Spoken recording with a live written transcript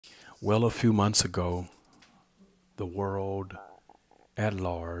Well, a few months ago, the world at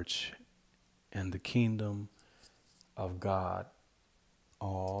large and the kingdom of God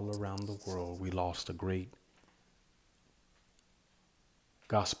all around the world, we lost a great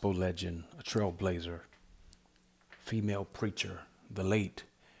gospel legend, a trailblazer, female preacher, the late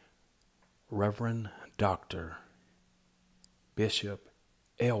Reverend Dr. Bishop,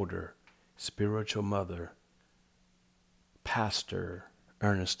 Elder, Spiritual Mother, Pastor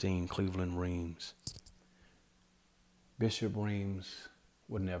Ernestine Cleveland Reems. Bishop Reems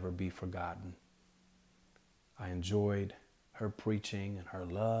would never be forgotten. I enjoyed her preaching and her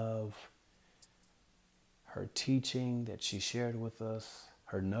love, her teaching that she shared with us,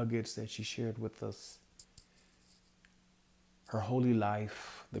 her nuggets that she shared with us, her holy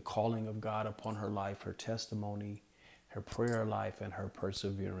life, the calling of God upon her life, her testimony, her prayer life, and her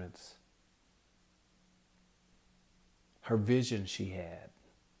perseverance. Her vision she had,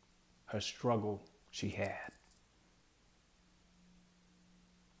 her struggle she had,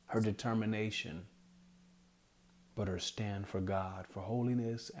 her determination, but her stand for God, for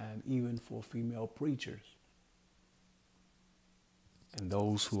holiness, and even for female preachers. And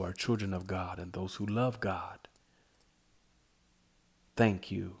those who are children of God and those who love God,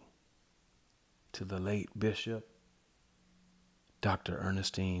 thank you to the late Bishop, Dr.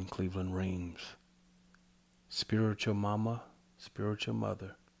 Ernestine Cleveland Reems, spiritual mama, spiritual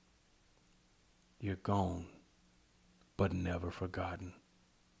mother. You're gone, but never forgotten.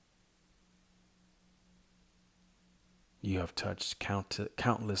 You have touched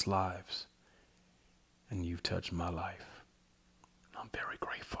countless lives, and you've touched my life. I'm very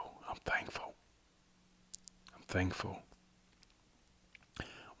grateful. I'm thankful. I'm thankful.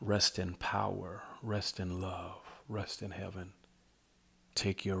 Rest in power, rest in love, rest in heaven.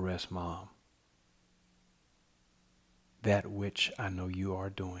 Take your rest, Mom. That which I know you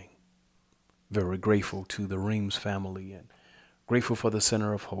are doing. Very grateful to the Reems family and grateful for the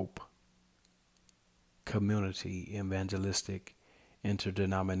Center of Hope Community Evangelistic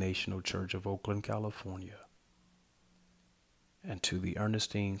Interdenominational Church of Oakland, California, and to the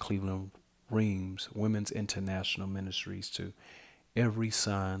Ernestine Cleveland Reems Women's International Ministries, to every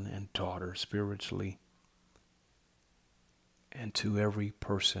son and daughter spiritually, and to every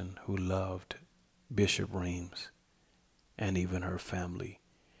person who loved Bishop Reems and even her family.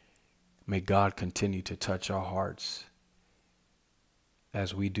 May God continue to touch our hearts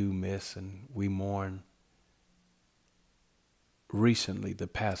as we do miss and we mourn recently the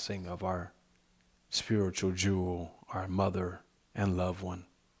passing of our spiritual jewel, our mother and loved one,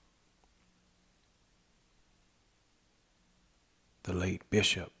 the late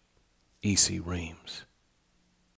Bishop E.C. Reems.